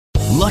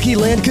Lucky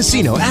Land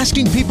Casino,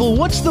 asking people,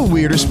 what's the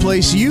weirdest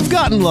place you've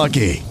gotten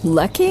lucky?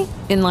 Lucky?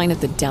 In line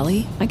at the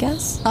deli, I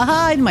guess?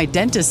 Aha, in my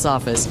dentist's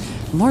office.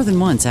 More than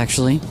once,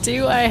 actually.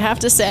 Do I have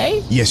to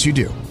say? Yes, you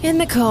do. In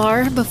the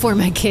car before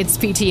my kids'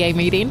 PTA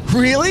meeting.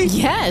 Really?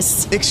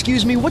 Yes.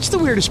 Excuse me, what's the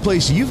weirdest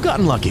place you've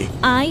gotten lucky?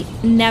 I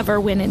never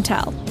win and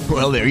tell.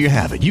 Well, there you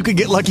have it. You can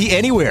get lucky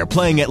anywhere,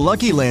 playing at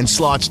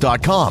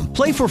LuckyLandSlots.com.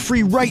 Play for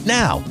free right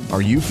now.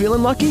 Are you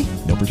feeling lucky?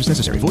 No purchase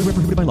necessary. Void where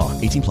prohibited by law.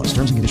 18 plus.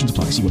 Terms and conditions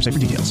apply. See website for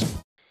details.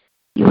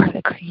 You are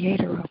the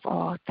creator of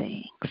all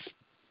things.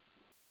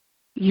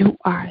 You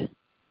are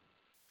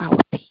our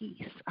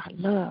peace, our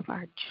love,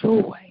 our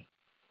joy.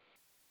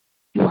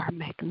 You are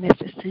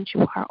magnificent.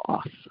 You are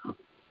awesome.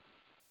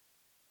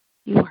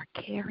 You are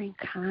caring,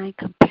 kind,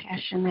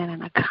 compassionate,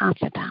 and a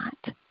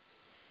confidant.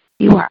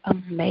 You are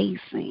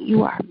amazing.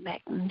 You are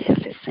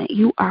magnificent.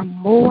 You are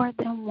more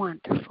than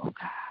wonderful,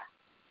 God.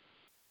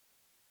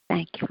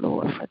 Thank you,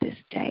 Lord, for this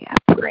day.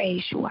 I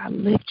praise you. I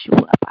lift you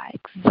up. I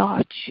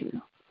exalt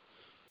you.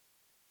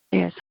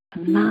 There's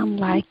none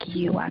like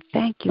you. I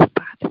thank you,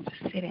 Father,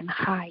 for sitting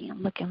high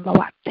and looking low.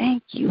 I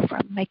thank you for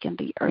making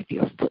the earth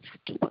your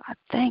footstool. I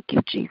thank you,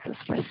 Jesus,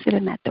 for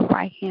sitting at the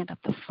right hand of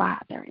the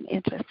Father and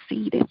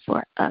interceding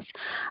for us.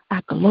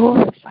 I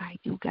glorify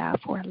you, God,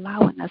 for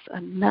allowing us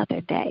another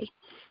day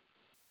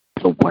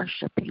to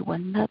worship you,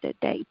 another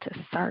day to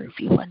serve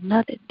you,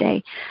 another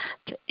day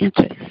to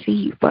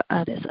intercede for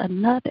others,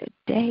 another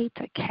day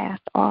to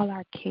cast all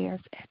our cares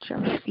at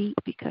your feet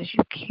because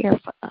you care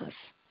for us.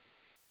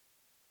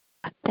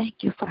 I thank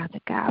you, Father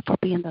God, for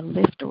being the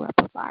lifter up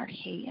of our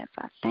heads.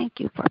 I thank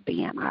you for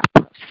being our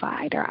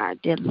provider, our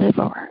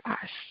deliverer,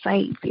 our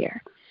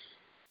Savior.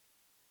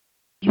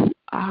 You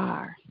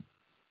are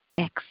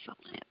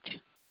excellent.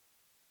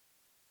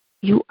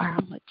 You are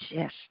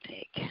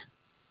majestic.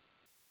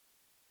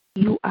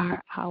 You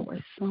are our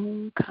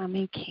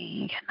soon-coming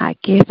King, and I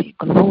give you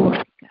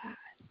glory, God.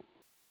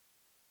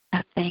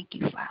 I thank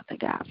you, Father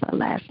God, for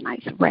last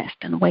night's rest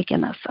and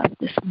waking us up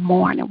this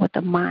morning with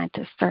a mind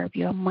to serve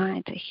you, a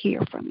mind to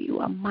hear from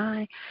you, a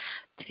mind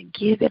to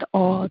give it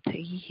all to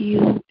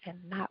you and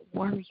not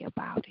worry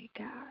about it,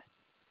 God.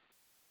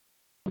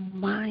 A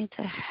mind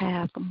to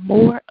have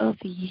more of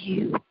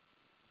you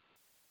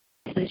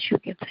so that you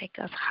can take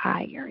us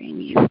higher in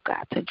you,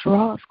 God, to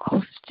draw us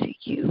closer to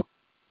you.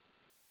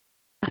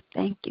 I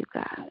thank you,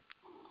 God,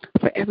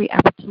 for every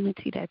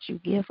opportunity that you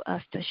give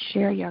us to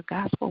share your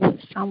gospel with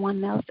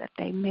someone else, that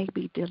they may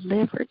be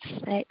delivered,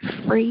 set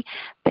free.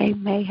 They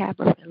may have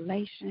a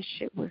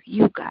relationship with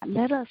you, God.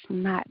 Let us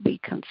not be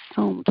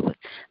consumed with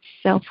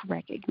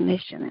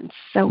self-recognition and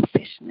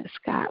selfishness,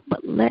 God,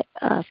 but let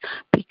us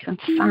be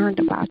concerned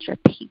about your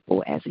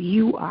people as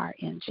you are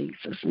in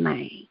Jesus'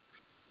 name.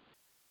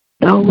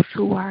 Those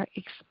who are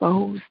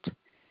exposed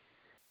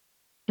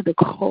to the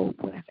cold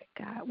weather,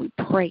 God, we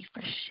pray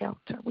for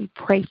shelter. We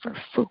pray for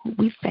food.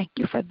 We thank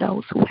you for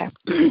those who have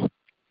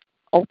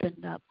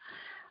opened up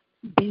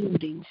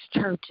buildings,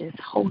 churches,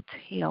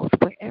 hotels,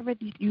 wherever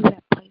you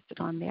have placed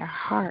it on their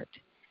heart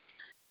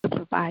to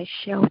provide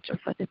shelter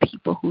for the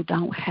people who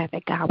don't have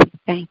it. God, we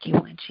thank you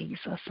in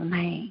Jesus'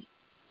 name.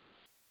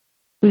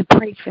 We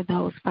pray for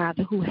those,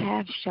 Father, who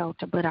have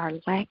shelter but are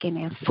lacking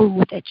in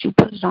food, that you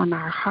put it on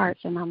our hearts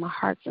and on the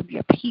hearts of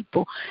your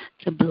people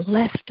to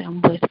bless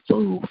them with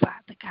food,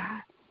 Father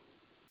God.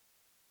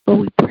 But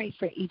we pray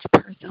for each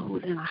person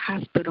who's in a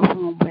hospital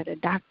room where the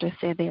doctor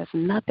said there's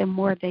nothing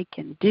more they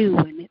can do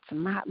and it's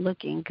not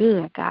looking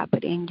good, God.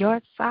 But in your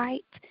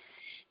sight,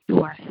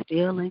 you are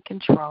still in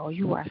control.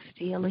 You are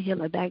still a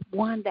healer. That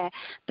one that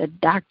the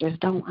doctors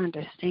don't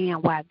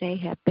understand why they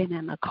have been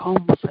in a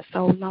coma for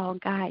so long,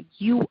 God,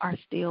 you are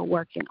still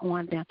working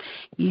on them.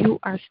 You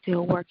are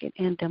still working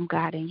in them,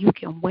 God, and you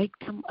can wake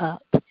them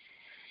up.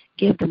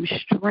 Give them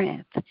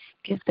strength.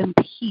 Give them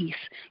peace.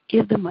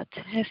 Give them a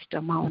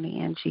testimony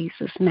in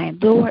Jesus' name.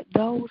 Lord,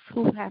 those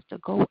who have to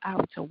go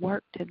out to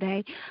work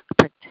today,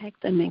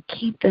 protect them and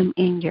keep them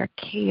in your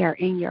care,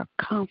 in your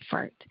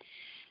comfort.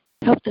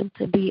 Help them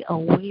to be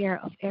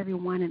aware of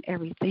everyone and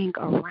everything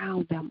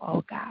around them,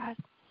 oh God.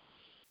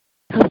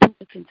 Help them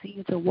to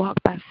continue to walk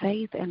by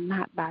faith and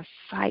not by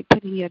sight,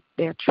 putting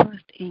their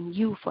trust in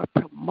you for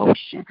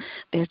promotion,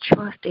 their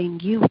trust in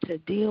you to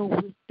deal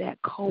with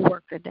that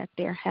coworker that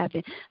they're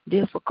having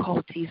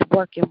difficulties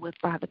working with,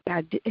 Father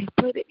God.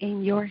 Put it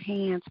in your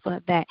hands for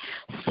that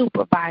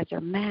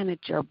supervisor,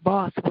 manager,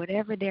 boss,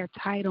 whatever their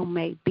title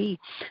may be,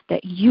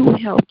 that you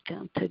help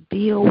them to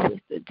deal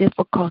with the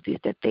difficulties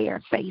that they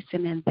are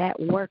facing in that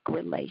work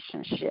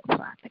relationship,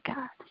 Father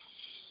God.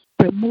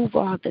 Remove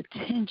all the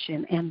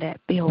tension in that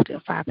building,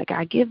 Father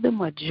God. Give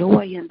them a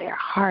joy in their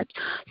heart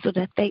so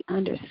that they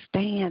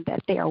understand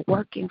that they are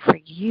working for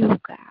you,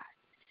 God.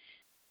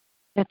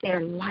 That their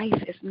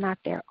life is not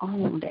their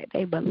own, that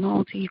they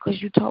belong to you,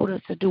 because you told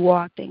us to do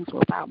all things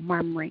without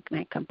murmuring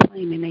and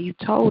complaining. And you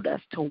told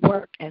us to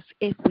work as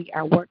if we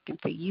are working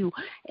for you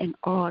in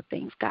all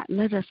things, God.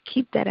 Let us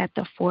keep that at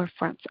the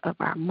forefront of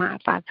our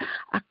mind, Father.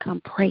 I come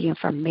praying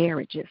for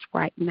marriages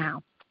right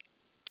now.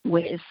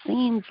 where it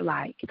seems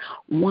like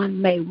one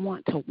may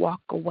want to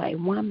walk away,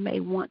 one may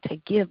want to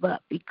give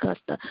up because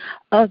the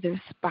other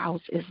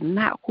spouse is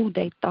not who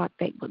they thought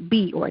they would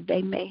be, or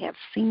they may have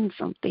seen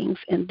some things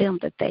in them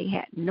that they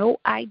had no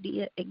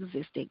idea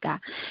existed. God,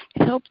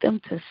 help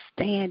them to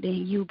stand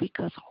in you,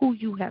 because who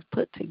you have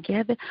put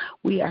together,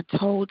 we are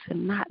told to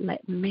not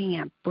let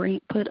man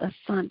put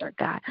asunder,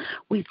 God.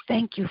 We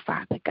thank you,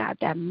 Father God,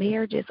 that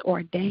marriage is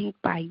ordained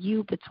by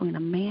you between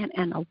a man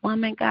and a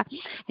woman, God,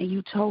 and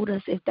you told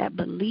us if that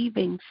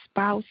believing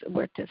spouse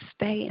were to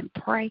stay and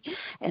pray,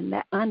 and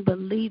that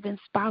unbelieving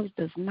spouse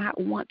does not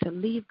want to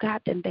leave,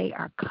 God, then they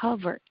are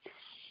covered.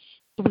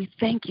 We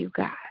thank you,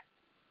 God,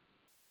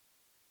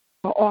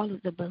 for all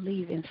of the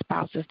believing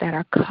spouses that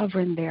are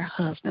covering their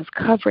husbands,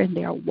 covering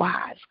their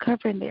wives,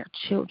 covering their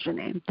children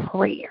in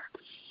prayer.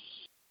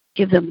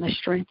 Give them the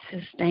strength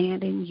to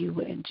stand in you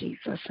in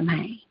Jesus'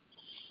 name.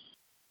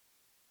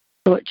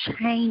 Lord,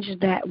 change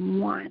that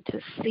one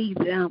to see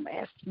them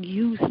as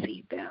you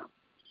see them.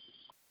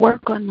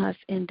 Work on us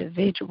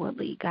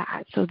individually,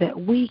 God, so that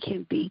we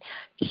can be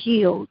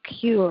healed,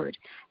 cured,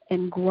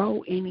 and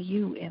grow in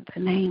you in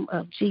the name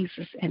of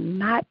Jesus, and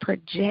not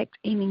project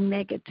any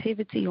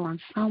negativity on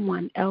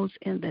someone else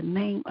in the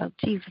name of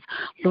Jesus.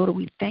 Lord,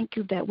 we thank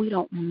you that we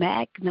don't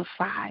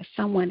magnify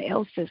someone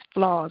else's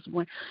flaws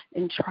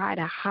and try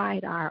to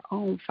hide our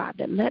own,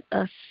 Father. Let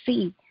us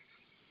see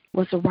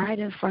what's right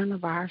in front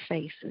of our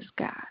faces,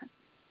 God,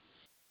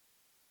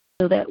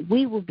 so that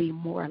we will be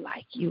more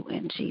like you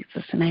in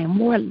Jesus' name,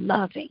 more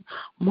loving,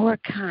 more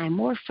kind,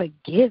 more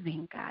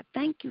forgiving, God.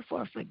 Thank you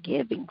for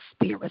forgiving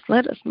spirits.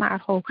 Let us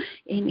not hold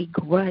any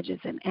grudges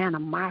and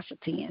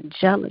animosity and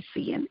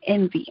jealousy and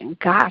envy and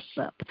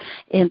gossip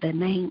in the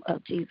name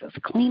of Jesus.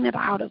 Clean it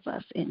out of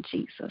us in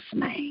Jesus'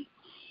 name.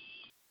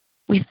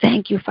 We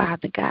thank you,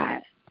 Father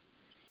God,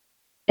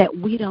 that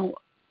we don't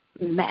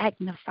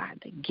magnify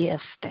the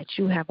gifts that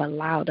you have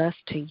allowed us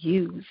to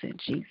use in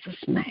Jesus'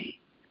 name.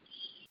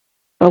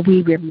 But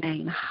we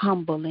remain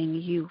humble in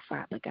you,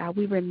 Father God.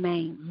 We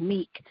remain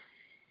meek,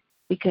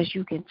 because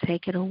you can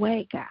take it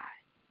away, God.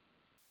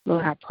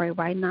 Lord, I pray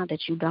right now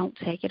that you don't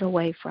take it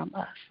away from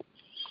us,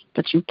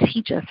 but you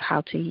teach us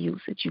how to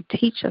use it. You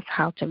teach us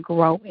how to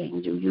grow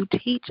in you. You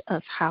teach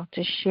us how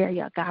to share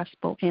your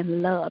gospel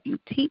in love. You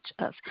teach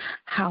us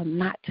how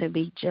not to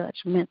be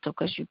judgmental,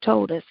 because you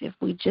told us if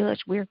we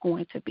judge, we're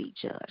going to be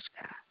judged,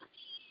 God.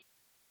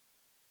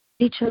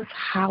 Teach us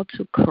how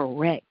to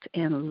correct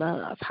in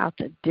love, how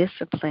to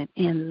discipline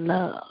in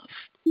love,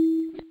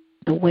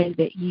 the way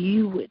that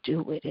you would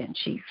do it in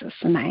Jesus'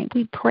 name.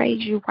 We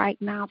praise you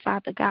right now,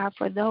 Father God,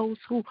 for those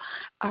who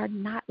are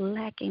not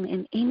lacking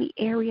in any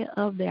area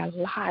of their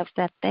lives,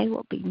 that they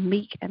will be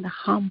meek and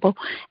humble,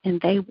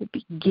 and they will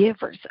be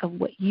givers of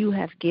what you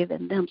have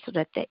given them, so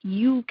that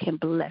you can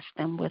bless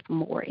them with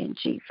more in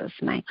Jesus'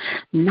 name.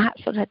 Not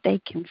so that they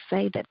can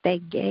say that they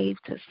gave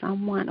to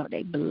someone or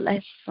they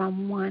blessed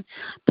someone,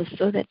 but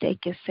so that they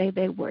can say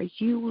they were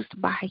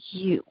used by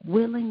you,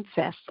 willing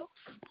vessels.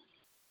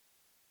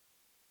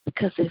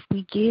 Because if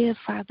we give,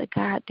 Father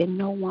God, then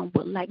no one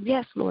would lack.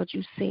 Yes, Lord,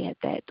 you said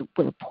that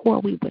the poor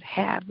we would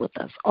have with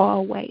us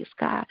always,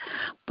 God.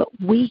 But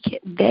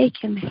they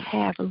can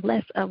have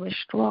less of a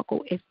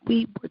struggle if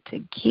we were to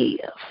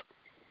give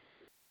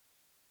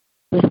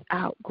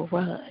without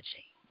grudging,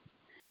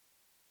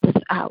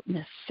 without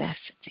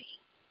necessity.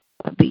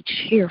 But be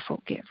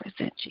cheerful givers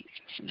in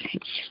Jesus' name.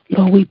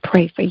 Lord, we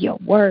pray for your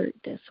word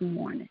this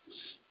morning,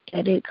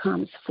 that it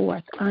comes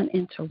forth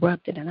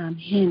uninterrupted and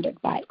unhindered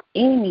by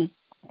any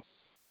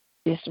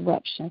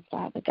disruption,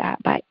 Father God,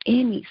 by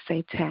any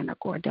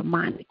satanic or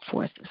demonic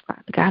forces,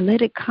 Father God.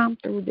 Let it come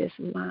through this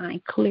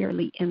line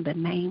clearly in the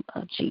name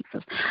of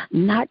Jesus.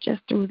 Not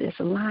just through this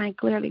line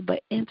clearly,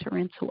 but enter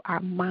into our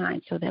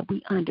minds so that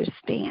we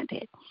understand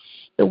it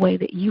the way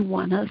that you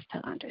want us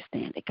to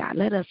understand it, God.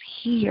 Let us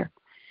hear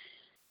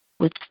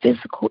with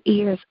physical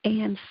ears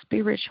and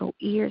spiritual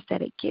ears,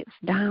 that it gets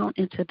down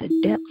into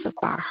the depths of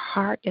our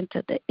heart,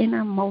 into the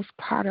innermost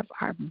part of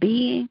our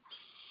being,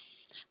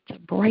 to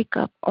break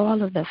up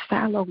all of the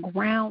fallow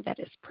ground that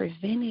is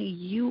preventing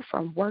you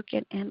from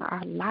working in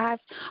our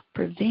lives,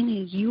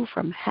 preventing you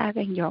from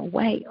having your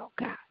way, oh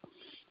God.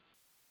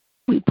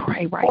 We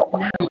pray right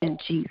now in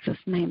Jesus'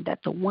 name that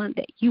the one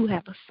that you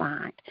have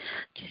assigned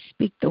to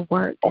speak the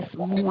word this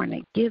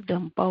morning, give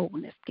them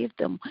boldness, give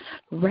them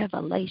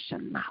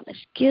revelation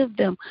knowledge, give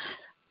them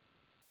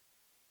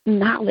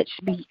knowledge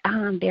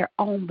beyond their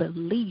own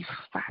belief,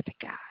 Father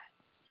God,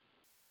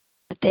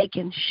 that they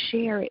can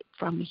share it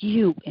from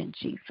you in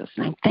Jesus'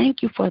 name.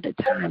 Thank you for the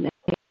time that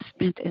they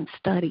spent in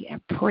study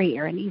and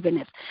prayer, and even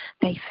if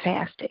they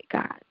fasted,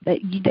 God, that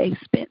they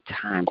spent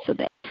time so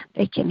that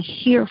they can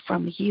hear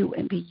from you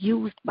and be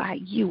used by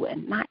you,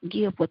 and not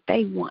give what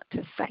they want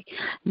to say,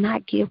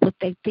 not give what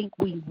they think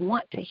we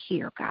want to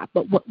hear, God,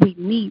 but what we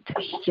need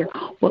to hear,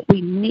 what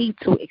we need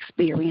to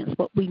experience,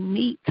 what we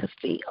need to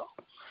feel.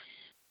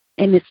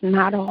 And it's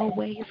not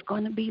always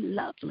going to be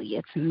lovely.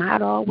 It's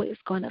not always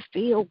going to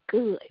feel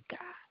good, God.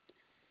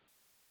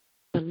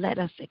 But let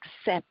us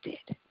accept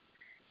it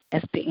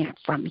as being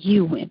from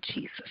you in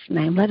Jesus'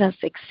 name. Let us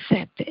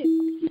accept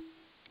it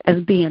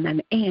as being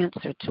an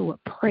answer to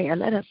a prayer.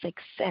 Let us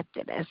accept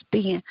it as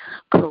being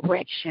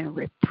correction,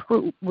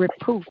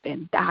 reproof,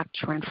 and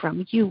doctrine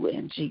from you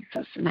in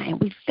Jesus' name.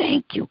 We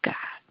thank you, God,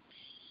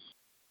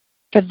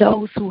 for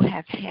those who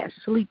have had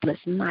sleepless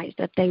nights,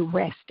 that they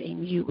rest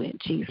in you in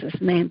Jesus'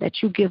 name,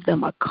 that you give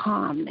them a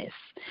calmness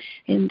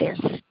in their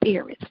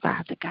spirits,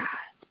 Father God,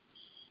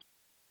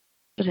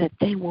 so that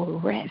they will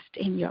rest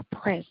in your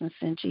presence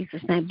in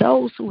Jesus' name.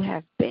 Those who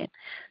have been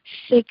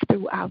sick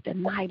throughout the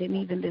night and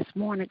even this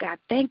morning, God,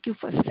 thank you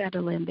for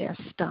settling their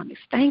stomachs.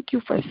 Thank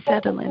you for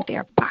settling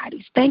their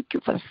bodies. Thank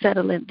you for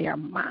settling their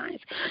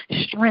minds,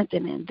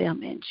 strengthening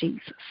them in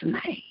Jesus'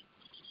 name.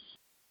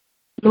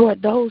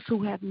 Lord, those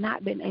who have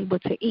not been able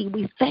to eat,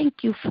 we thank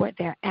you for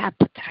their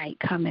appetite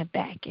coming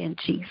back in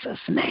Jesus'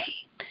 name.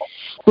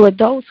 Lord,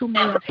 those who may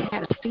have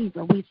had a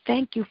fever, we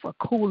thank you for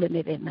cooling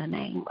it in the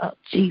name of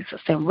Jesus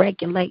and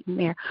regulating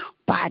their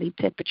body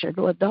temperature.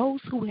 Lord, those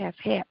who have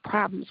had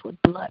problems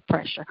with blood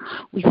pressure,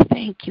 we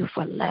thank you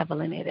for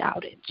leveling it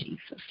out in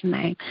Jesus'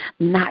 name.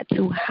 Not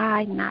too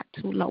high, not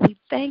too low. We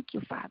thank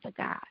you, Father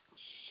God,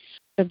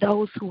 for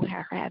those who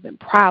are having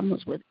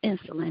problems with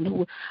insulin,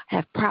 who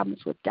have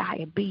problems with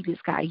diabetes,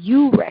 God,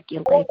 you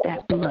regulate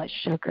that blood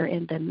sugar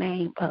in the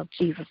name of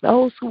Jesus.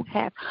 Those who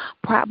have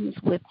problems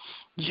with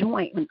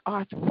joint and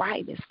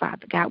arthritis,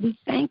 Father God, we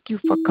thank you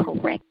for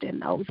correcting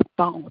those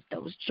bones,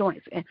 those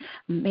joints and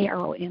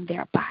marrow in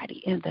their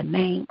body in the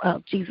name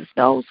of Jesus.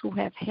 Those who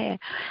have had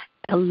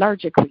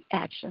allergic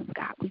reactions,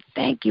 God, we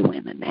thank you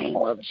in the name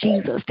of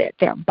Jesus that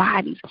their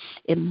body's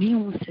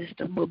immune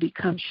system will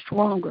become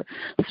stronger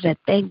so that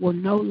they will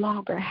no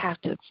longer have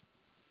to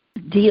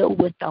deal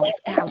with those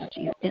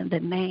allergies in the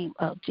name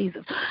of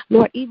Jesus.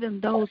 Lord, even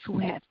those who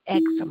have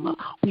eczema,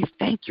 we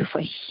thank you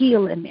for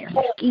healing their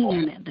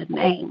skin in the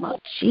name of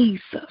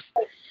Jesus.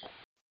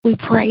 We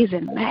praise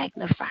and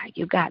magnify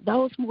you, God.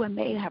 Those who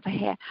may have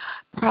had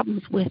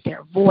problems with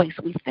their voice,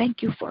 we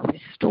thank you for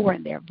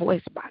restoring their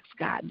voice box,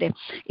 God. Their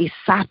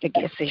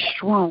esophagus is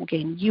strong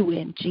in you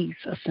in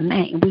Jesus'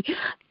 name. We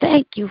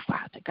thank you,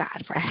 Father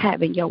God, for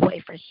having your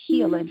way, for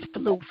healing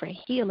flu, for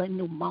healing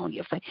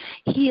pneumonia, for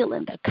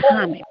healing the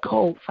common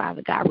cold,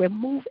 Father God.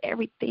 Remove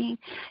everything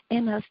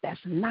in us that's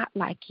not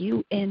like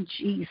you in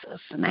Jesus'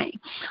 name.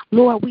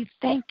 Lord, we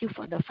thank you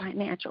for the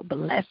financial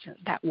blessings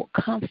that will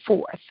come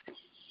forth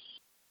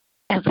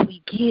as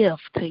we give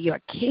to your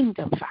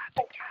kingdom, Father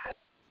God.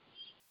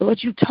 Lord,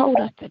 you told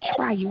us to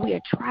try you. We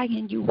are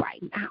trying you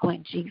right now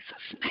in Jesus'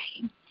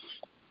 name.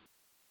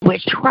 We're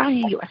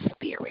trying your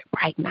spirit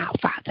right now,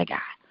 Father God,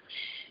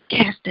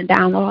 casting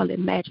down all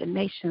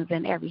imaginations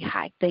and every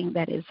high thing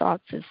that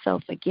exalts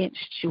itself against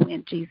you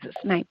in Jesus'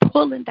 name,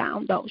 pulling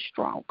down those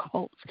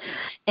strongholds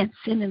and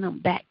sending them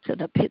back to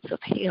the pits of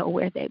hell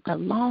where they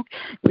belong.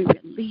 We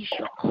release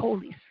your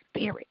Holy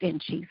Spirit in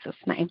Jesus'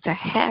 name to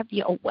have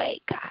your way,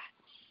 God,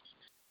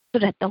 so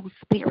that those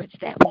spirits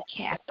that we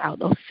cast out,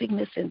 those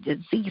sickness and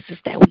diseases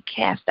that we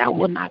cast out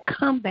will not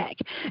come back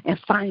and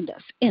find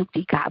us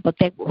empty, God, but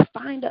they will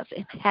find us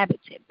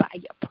inhabited by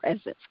your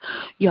presence,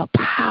 your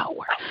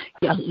power,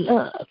 your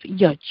love,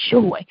 your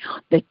joy,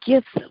 the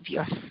gifts of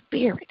your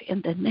spirit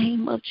in the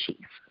name of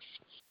Jesus.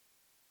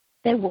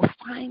 They will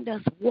find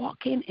us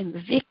walking in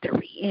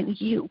victory in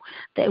you.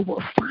 They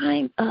will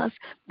find us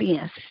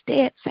being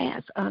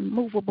steadfast,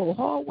 unmovable,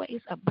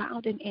 always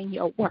abounding in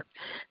your work,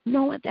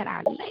 knowing that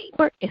our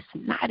labor is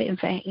not in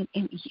vain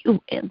in you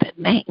in the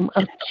name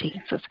of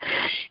Jesus.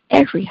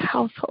 Every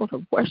household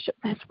of worship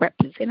that's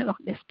represented on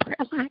this prayer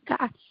line,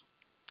 God,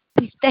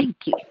 we thank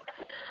you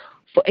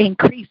for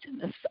increasing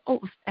the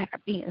souls that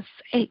are being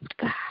saved,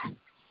 God.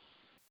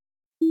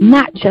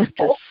 Not just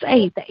to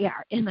say they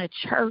are in a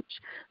church,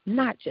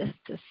 not just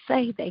to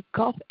say they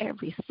go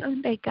every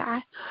Sunday,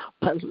 God,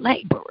 but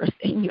laborers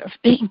in your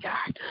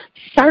vineyard,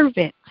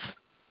 servants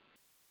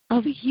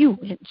of you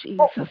in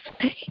Jesus'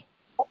 name.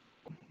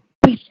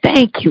 We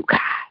thank you, God,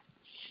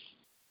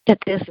 that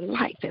this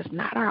life is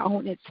not our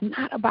own. It's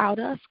not about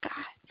us,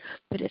 God,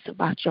 but it's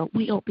about your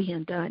will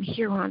being done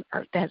here on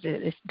earth as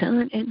it is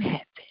done in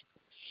heaven.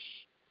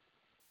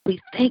 We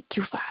thank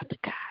you, Father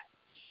God,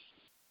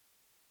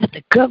 that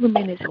the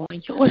government is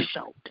on your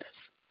shoulders.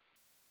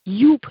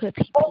 You put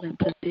people in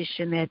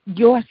position at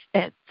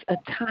a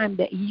time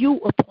that you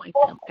appoint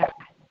them, God.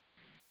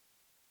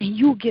 And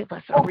you give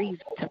us a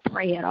reason to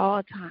pray at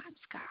all times,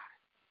 God.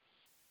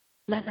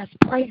 Let us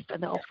pray for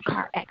those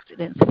car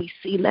accidents we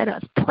see. Let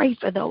us pray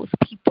for those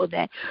people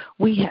that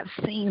we have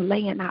seen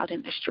laying out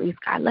in the streets,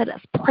 God. Let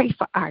us pray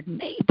for our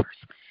neighbors.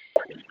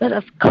 Let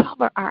us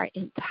cover our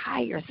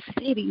entire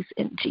cities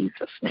in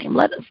Jesus' name.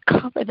 Let us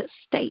cover the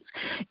states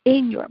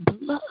in your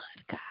blood,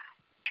 God.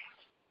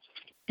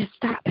 And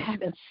stop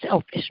having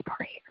selfish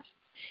prayers.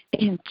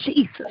 In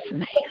Jesus'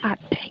 name, I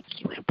thank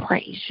you and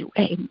praise you.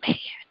 Amen.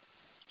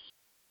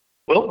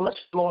 Well, let's,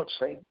 Lord,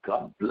 say,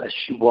 God bless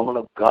you, woman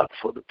of God,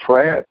 for the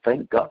prayer.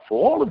 Thank God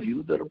for all of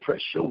you that have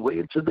pressed your way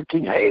into the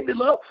King. Hey,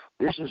 beloved,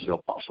 this is your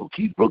Apostle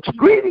Keith Brooks.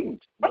 Greetings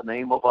in the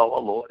name of our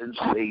Lord and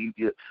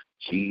Savior,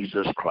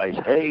 Jesus Christ.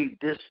 Hey,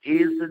 this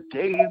is the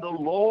day the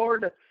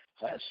Lord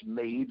has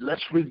made.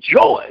 Let's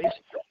rejoice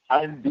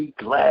and be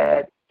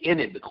glad in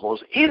it,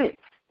 because in it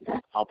is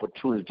an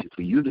opportunity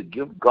for you to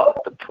give God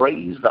the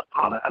praise, the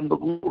honor, and the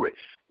glory.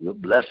 We're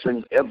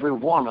blessing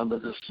everyone under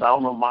the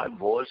sound of my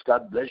voice.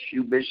 God bless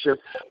you, Bishop.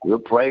 We're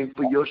praying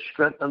for your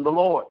strength in the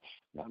Lord.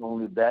 Not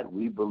only that,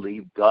 we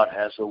believe God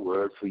has a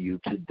word for you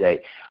today.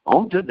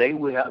 On today,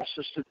 we have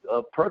Sister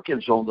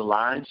Perkins on the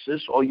line.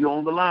 Sis, are you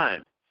on the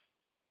line?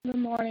 Good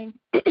morning.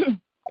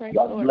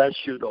 God bless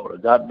you, daughter.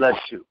 God bless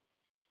you.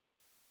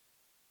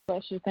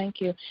 Bless you.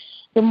 Thank you.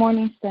 Good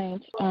morning,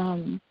 saints.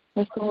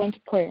 Let's go into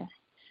prayer.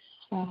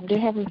 Dear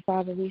Heavenly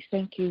Father, we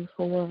thank you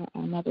for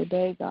another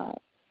day, God.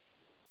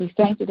 We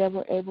thank you that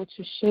we're able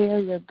to share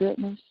your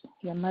goodness,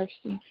 your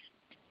mercy.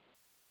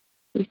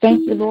 We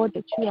thank you, Lord,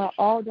 that you are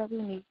all that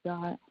we need,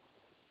 God.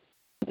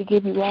 We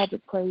give you all the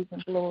praise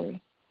and glory.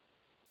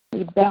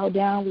 We bow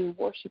down. We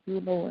worship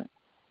you, Lord.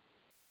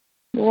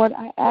 Lord,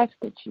 I ask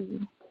that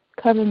you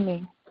cover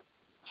me,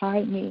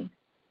 hide me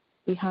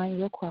behind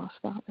your cross,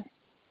 Father.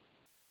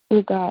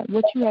 Oh, God,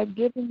 what you have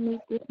given me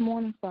this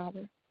morning,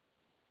 Father,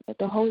 let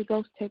the Holy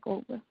Ghost take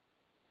over.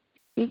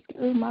 Speak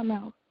through my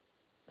mouth.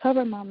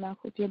 Cover my mouth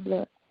with your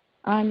blood.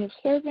 I am your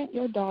servant,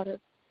 your daughter,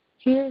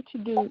 here to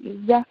do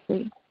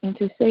exactly and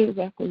to say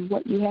exactly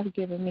what you have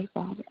given me,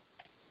 Father.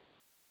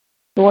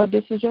 Lord,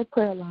 this is your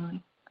prayer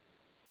line.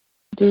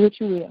 Do what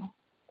you will.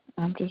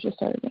 I'm just your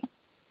servant.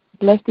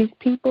 Bless these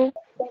people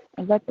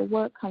and let the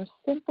word come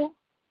simple,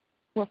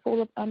 but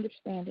full of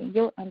understanding,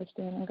 your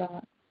understanding,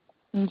 God.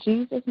 In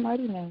Jesus'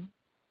 mighty name,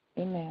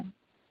 amen.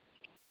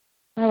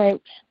 All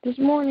right, this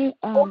morning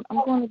I'm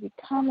going to be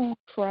coming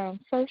from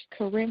 1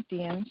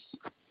 Corinthians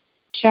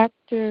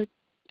chapter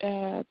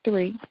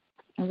 3,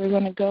 and we're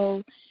going to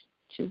go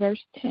to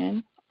verse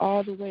 10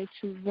 all the way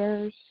to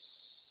verse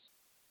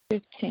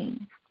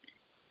 15.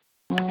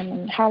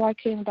 And how I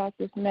came about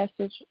this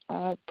message,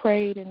 I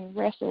prayed and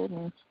wrestled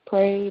and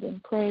prayed,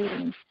 and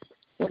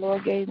the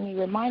Lord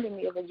reminded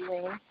me of a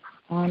dream,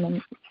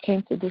 and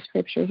came to this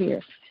scripture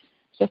here.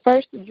 So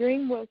first, the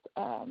dream was,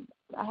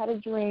 I had a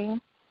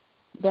dream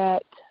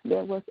that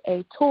there was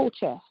a tool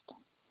chest,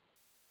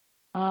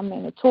 and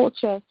the tool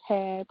chest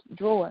had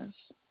drawers,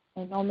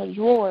 and on the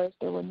drawers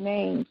there were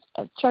names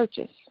of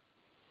churches.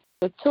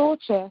 The tool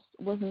chest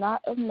was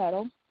not of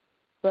metal,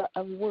 but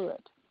of wood.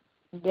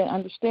 I didn't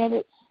understand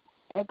it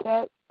at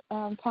that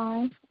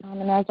time,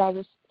 and as I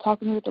was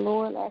talking with the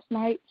Lord last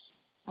night,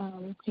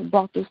 he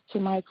brought this to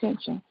my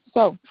attention.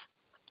 So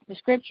the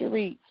scripture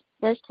reads,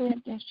 1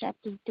 Corinthians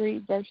chapter 3,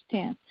 verse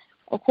 10,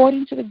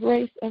 according to the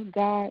grace of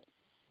God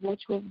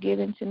which was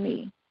given to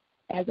me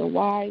as a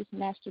wise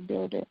master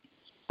builder,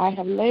 I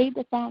have laid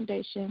the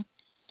foundation,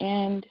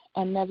 and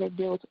another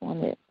builds on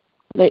it.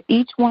 Let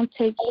each one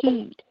take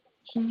heed,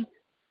 he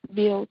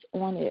builds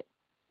on it.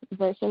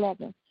 Verse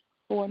 11,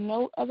 for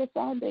no other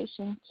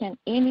foundation can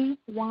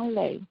anyone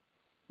lay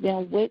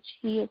than which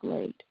he is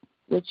laid,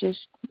 which is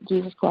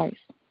Jesus Christ.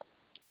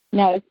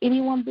 Now, if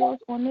anyone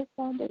builds on this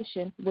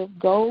foundation with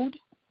gold,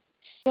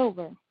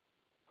 silver,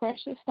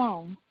 precious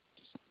stones,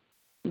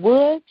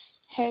 wood,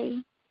 hay,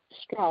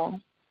 straw,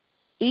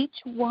 each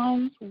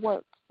one's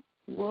work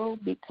will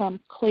become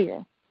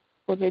clear,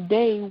 for the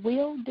day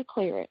will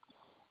declare it,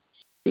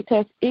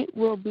 because it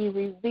will be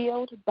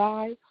revealed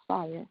by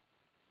fire,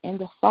 and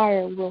the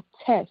fire will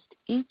test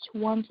each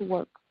one's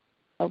work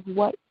of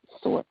what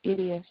sort it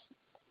is.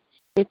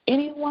 If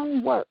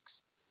anyone works,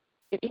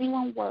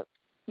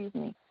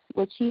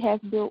 which he has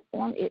built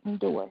on it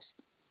endures,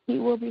 he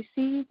will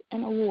receive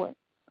an award.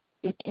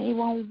 If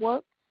anyone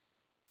works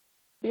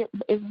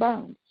is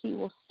burned, he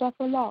will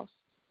suffer loss,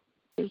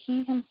 but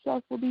he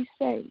himself will be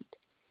saved,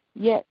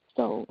 yet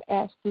so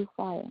as through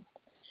fire.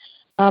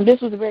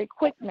 This was a very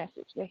quick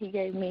message that he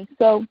gave me.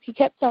 So he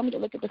kept telling me to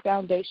look at the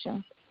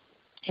foundation.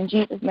 In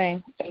Jesus'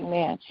 name,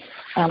 amen.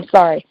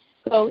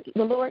 So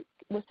the Lord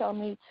was telling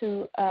me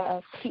to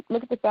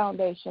look at the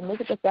foundation.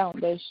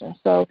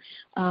 So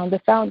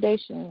the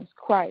foundation is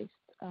Christ.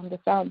 The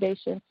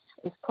foundation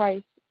is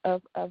Christ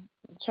of the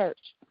church.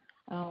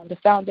 The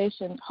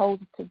foundation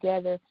holds it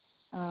together.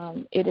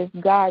 It is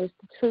God. It's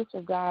the truth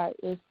of God.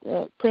 It's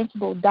the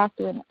principal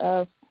doctrine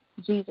of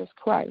Jesus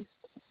Christ.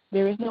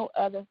 There is no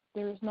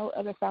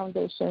other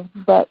foundation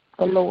but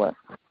the Lord.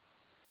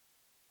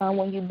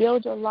 When you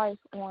build your life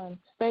on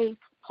faith,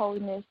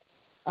 holiness,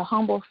 a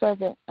humble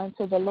servant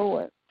unto the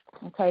Lord,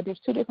 okay, there's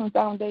two different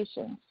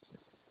foundations.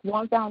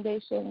 One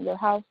foundation, your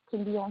house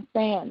can be on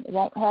sand. It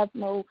won't have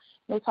no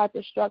type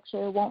of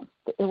structure. It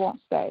won't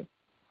stay.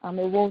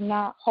 It will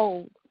not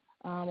hold.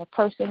 A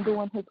person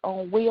doing his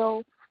own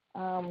will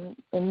and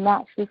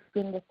not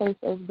seeking the face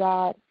of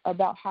God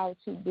about how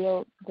to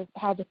build,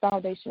 how the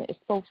foundation is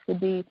supposed to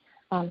be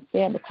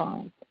stand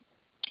upon.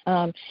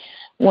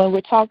 When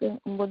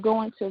we're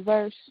going to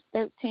verse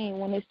 13,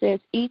 when it says,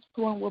 each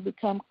one will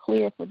become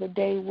clear, for the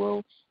day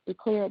will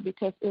declare it,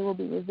 because it will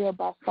be revealed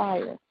by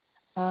fire.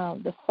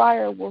 The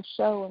fire will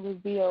show and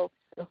reveal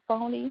the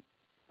phony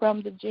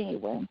from the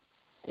genuine.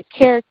 The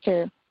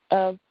character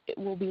of it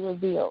will be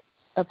revealed.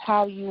 of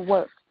how you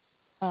work.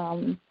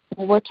 When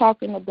we're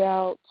talking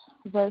about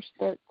verse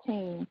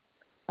 13,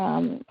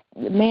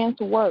 man's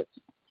work,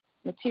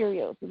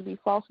 materials, it will be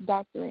false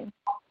doctrine,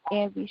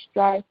 envy,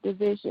 strife,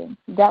 division.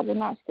 That will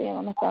not stand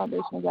on the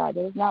foundation of God.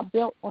 That is not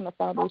built on the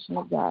foundation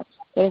of God.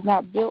 That is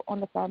not built on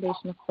the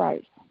foundation of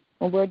Christ.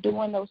 When we're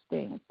doing those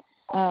things,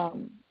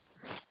 on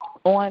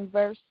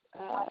verse,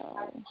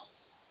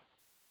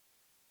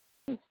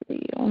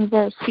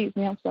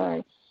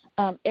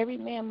 every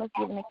man must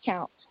give an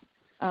account.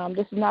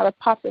 This is not a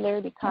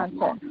popularity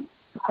contest.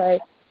 Okay,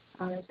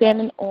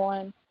 standing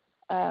on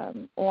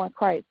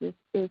Christ is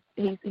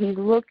he's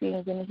looking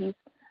and he's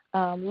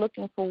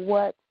looking for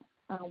what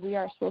we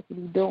are supposed to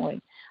be doing.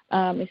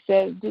 It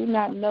says, "Do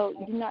not know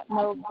that."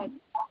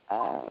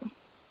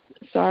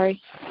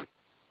 Sorry.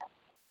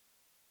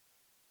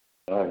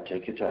 All right,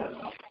 take your time.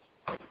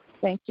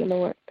 Thank you,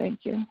 Lord.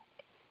 Thank you.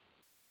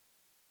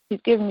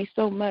 He's given me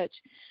so much.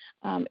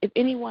 If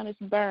anyone is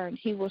burned,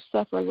 he will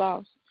suffer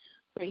loss,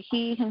 for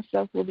he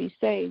himself will be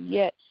saved,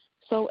 yet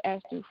so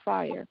as through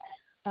fire.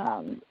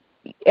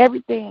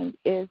 Everything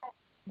is,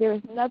 there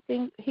is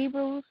nothing, in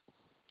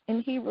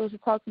Hebrews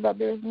it talks about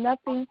there is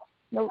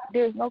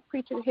no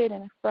creature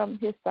hidden from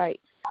his sight,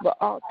 but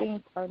all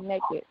things are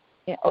naked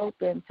and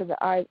open to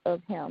the eyes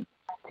of him.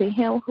 To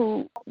him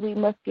who we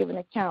must give an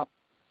account.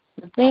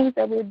 The things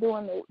that we're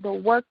doing, the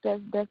work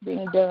that's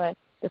being done,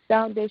 the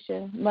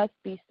foundation must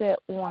be set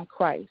on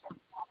Christ.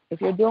 If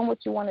you're doing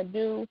what you want to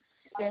do,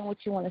 saying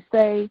what you want to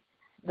say,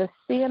 the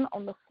sin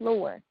on the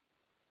floor,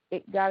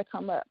 it got to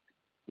come up.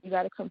 You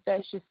got to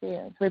confess your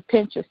sins,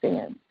 repent your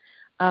sins.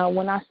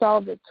 When I saw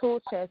the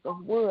tool chest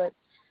of wood,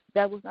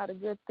 that was not a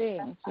good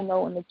thing. In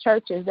the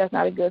churches, that's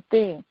not a good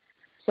thing.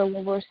 So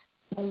when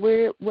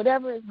we're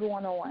whatever is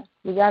going on,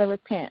 we got to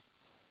repent.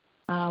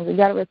 We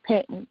got to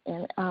repent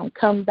and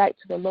come back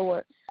to the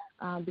Lord,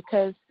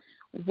 because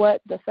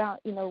what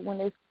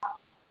when it's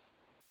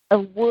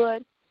of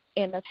wood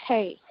and of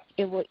hay,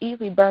 it will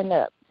easily burn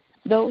up.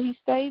 Though he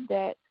said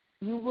that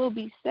you will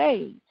be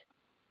saved,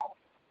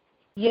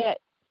 yet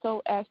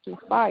so as to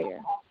fire.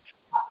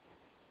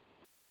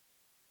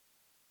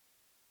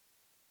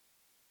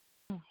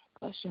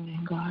 Bless your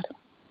name, God.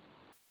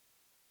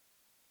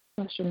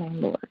 Bless your name,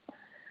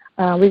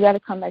 Lord. We got to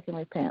come back and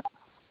repent.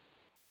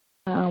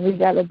 We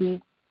got to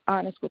be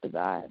honest with the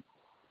God.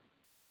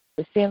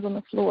 The sins on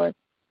the floor,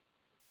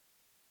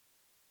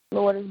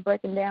 Lord, is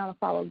breaking down and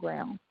follow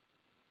ground.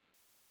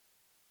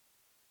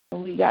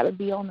 And we got to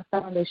be on the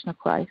foundation of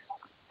Christ.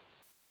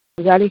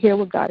 We got to hear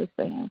what God is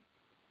saying.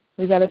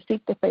 We got to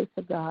seek the face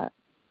of God.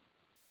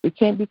 We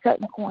can't be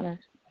cutting corners.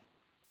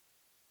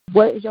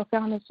 What is your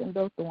foundation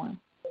built on?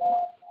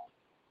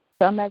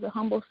 Come as a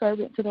humble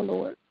servant to the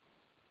Lord.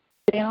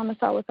 Stand on the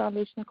solid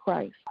foundation of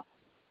Christ.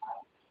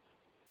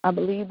 I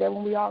believe that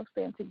when we all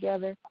stand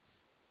together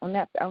on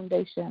that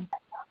foundation,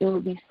 it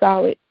will be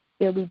solid.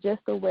 It will be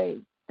just a way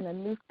and a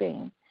new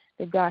thing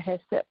that God has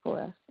set for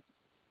us.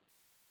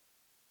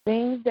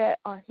 Things that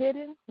are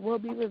hidden will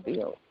be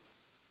revealed.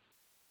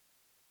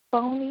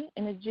 Phony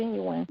and the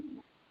genuine,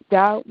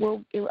 it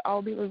will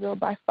all be revealed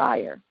by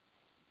fire.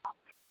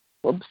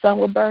 Some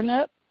will burn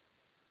up,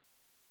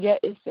 yet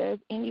it says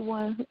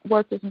anyone whose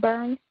work is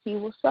burned, he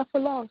will suffer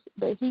loss,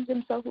 but he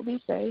himself will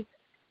be saved,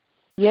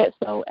 yet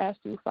so as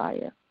through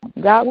fire.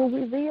 God will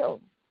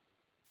reveal,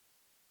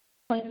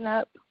 cleaning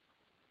up,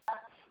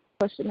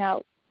 pushing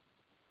out,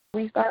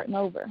 restarting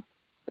over.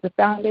 The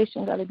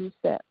foundation got to be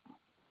set.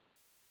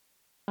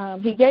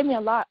 He gave me a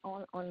lot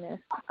on this.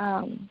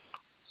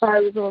 Sorry,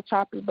 it was a little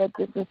choppy, but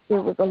it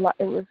was a lot.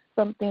 It was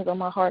some things on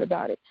my heart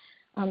about it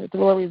that the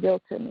Lord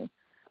revealed to me.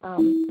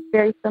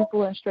 Very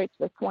simple and straight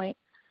to the point.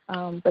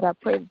 But I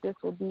pray that this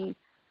will be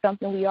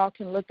something we all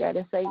can look at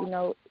and say,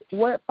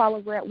 what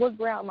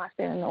ground am I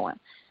standing on?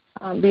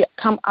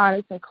 Become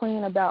honest and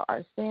clean about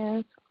our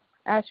sins,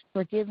 ask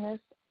for forgiveness,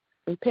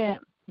 repent,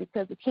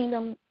 because the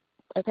kingdom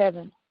of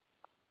heaven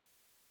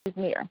is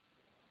near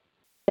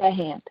at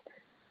hand.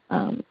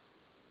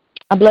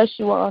 I bless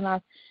you all, and I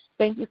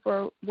thank you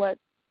for what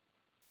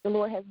the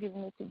Lord has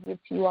given me to give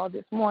to you all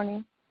this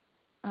morning.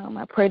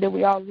 I pray that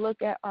we all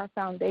look at our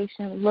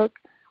foundation, look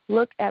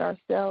at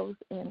ourselves,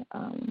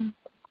 and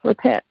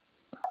repent.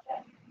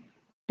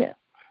 Yeah.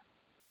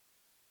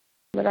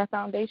 Let our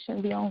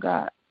foundation be on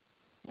God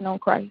and on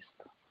Christ.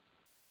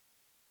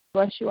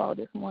 Bless you all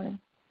this morning.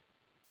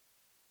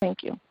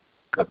 Thank you.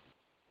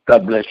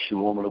 God bless you,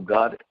 woman of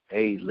God.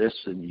 Hey,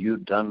 listen,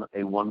 you've done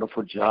a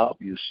wonderful job.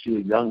 You're still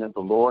young in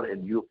the Lord,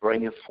 and you're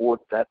bringing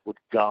forth that what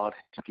God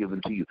has given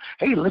to you.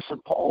 Hey,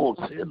 listen, Paul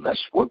said,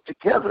 let's work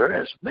together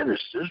as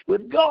ministers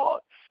with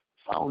God.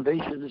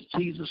 Foundation is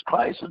Jesus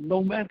Christ, and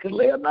no man can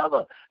lay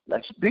another.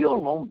 Let's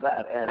build on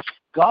that as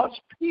God's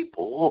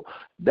people.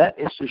 That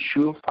is the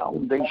sure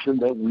foundation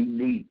that we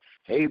need.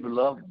 Hey,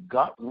 beloved,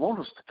 God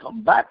wants us to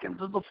come back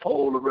into the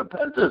fold of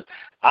repentance.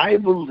 I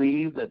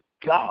believe that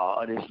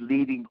God is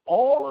leading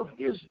all of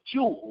his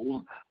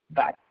jewels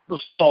back the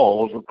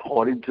stalls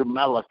according to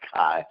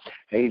Malachi.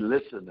 Hey,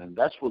 listen, and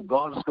that's what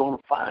God is going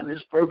to find,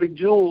 his perfect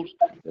jewels,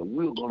 and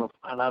we're going to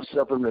find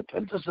ourselves in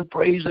repentance and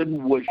praise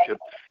and worship.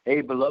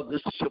 Hey, beloved,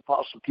 this is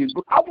Apostle Q.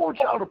 I want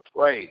y'all to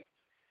pray.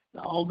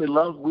 Now,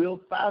 beloved, we're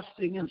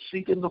fasting and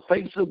seeking the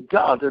face of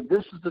God, and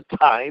this is the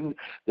time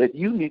that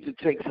you need to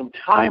take some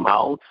time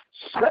out,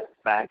 sit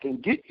back,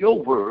 and get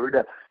your word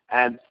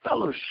and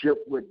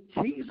fellowship with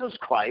Jesus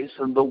Christ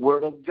and the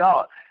Word of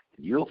God.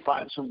 You'll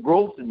find some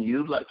growth in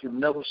you like you've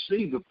never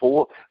seen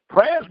before.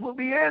 Prayers will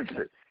be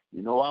answered.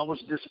 You know, I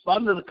was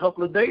despondent a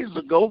couple of days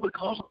ago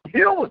because of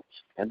healings,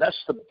 and that's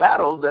the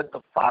battle that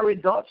the fiery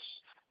darts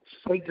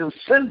Satan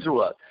sends to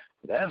us.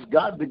 But as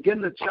God began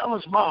to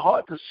challenge my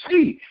heart to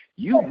see,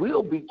 you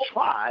will be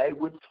tried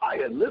with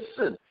fire.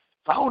 Listen,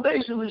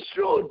 foundation is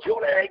sure.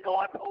 Judah ain't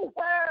going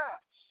nowhere.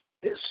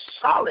 It's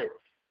solid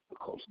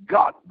because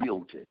God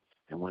built it.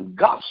 And when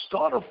God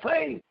started a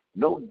thing,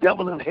 no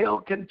devil in hell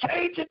can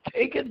change it,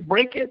 take it,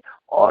 break it,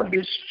 or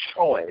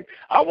destroy it.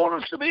 I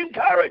want us to be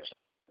encouraged.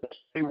 Let's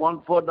pray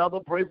one for another.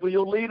 Pray for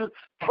your leaders.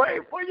 Pray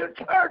for your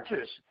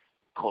churches.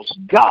 Because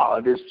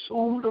God is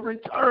soon to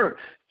return.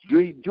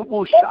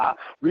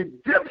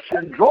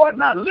 Redemption drawing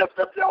now. Lift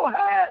up your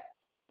head.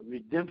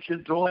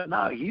 Redemption drawing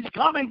now. He's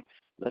coming.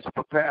 Let's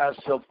prepare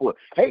ourselves for it.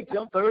 Hey,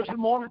 till Thursday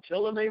morning,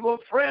 tell a neighbor or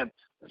friend.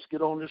 Let's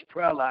get on this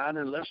prayer line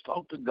and let's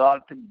talk to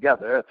God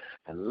together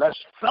and let's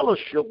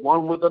fellowship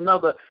one with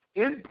another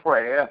in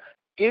prayer,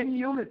 in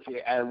unity,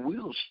 and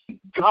we'll see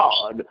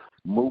God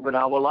move in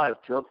our life.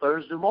 Till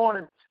Thursday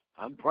morning,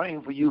 I'm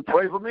praying for you.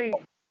 Pray for me.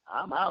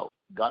 I'm out.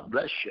 God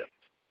bless you.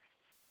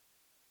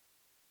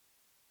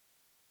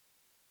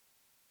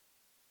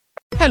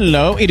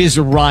 Hello, it is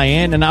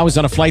Ryan, and I was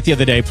on a flight the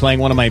other day playing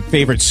one of my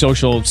favorite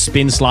social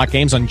spin slot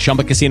games on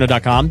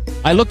ChumbaCasino.com.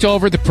 I looked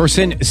over at the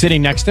person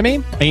sitting next to me,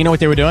 and you know what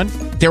they were doing?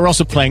 They were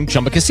also playing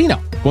Chumba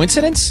Casino.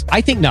 Coincidence?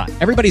 I think not.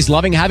 Everybody's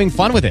loving having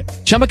fun with it.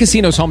 Chumba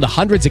Casino is home to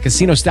hundreds of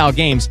casino-style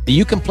games that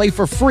you can play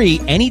for free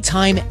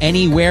anytime,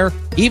 anywhere,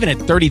 even at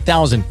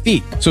 30,000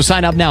 feet. So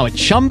sign up now at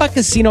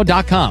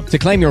ChumbaCasino.com to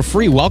claim your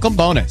free welcome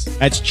bonus.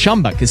 That's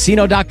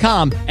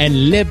ChumbaCasino.com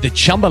and live the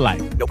Chumba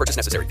life. No purchase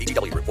necessary.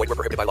 VGW. Void where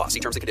prohibited by law. See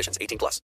terms and conditions. 18+.